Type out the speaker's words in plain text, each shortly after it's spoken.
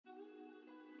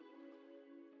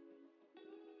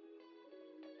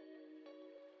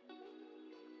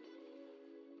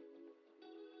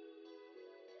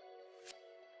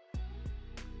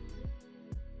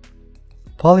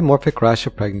Polymorphic rash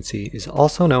of pregnancy is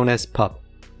also known as PUPP,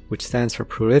 which stands for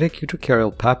Pruritic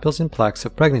urticarial papules and plaques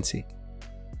of pregnancy.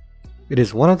 It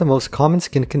is one of the most common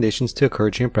skin conditions to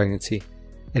occur during pregnancy,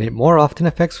 and it more often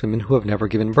affects women who have never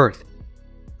given birth,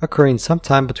 occurring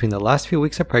sometime between the last few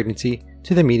weeks of pregnancy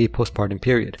to the immediate postpartum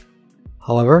period.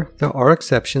 However, there are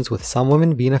exceptions, with some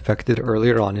women being affected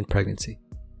earlier on in pregnancy.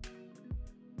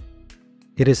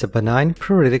 It is a benign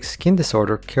pruritic skin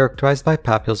disorder characterized by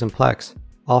papules and plaques,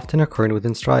 often occurring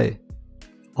within striae.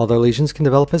 Other lesions can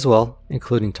develop as well,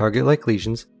 including target-like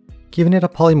lesions, giving it a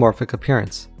polymorphic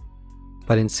appearance.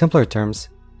 But in simpler terms,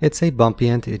 it's a bumpy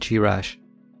and itchy rash.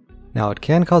 Now, it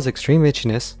can cause extreme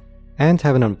itchiness and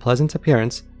have an unpleasant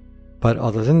appearance, but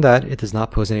other than that, it does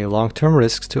not pose any long-term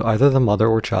risks to either the mother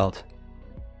or child.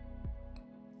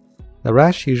 The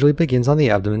rash usually begins on the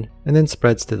abdomen and then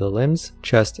spreads to the limbs,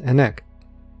 chest, and neck.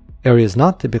 Areas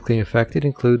not typically affected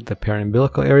include the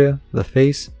periumbilical area, the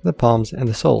face, the palms, and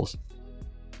the soles.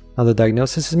 Now, the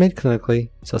diagnosis is made clinically,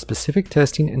 so specific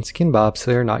testing and skin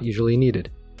biopsy are not usually needed.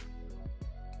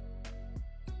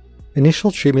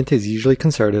 Initial treatment is usually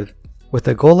conservative, with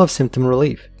the goal of symptom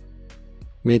relief.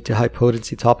 Mid to high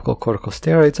potency topical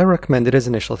corticosteroids are recommended as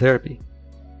initial therapy,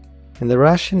 and the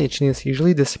rash and itchiness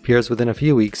usually disappears within a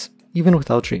few weeks, even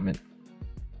without treatment.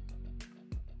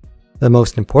 The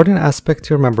most important aspect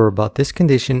to remember about this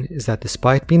condition is that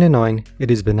despite being annoying,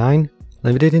 it is benign,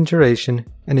 limited in duration,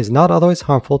 and is not otherwise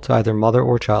harmful to either mother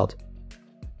or child.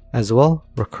 As well,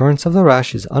 recurrence of the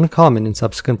rash is uncommon in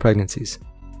subsequent pregnancies.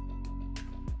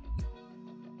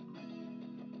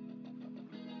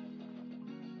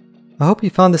 I hope you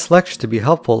found this lecture to be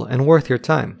helpful and worth your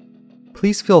time.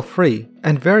 Please feel free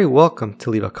and very welcome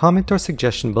to leave a comment or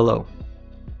suggestion below.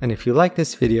 And if you like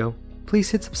this video,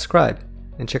 please hit subscribe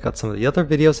and check out some of the other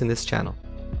videos in this channel.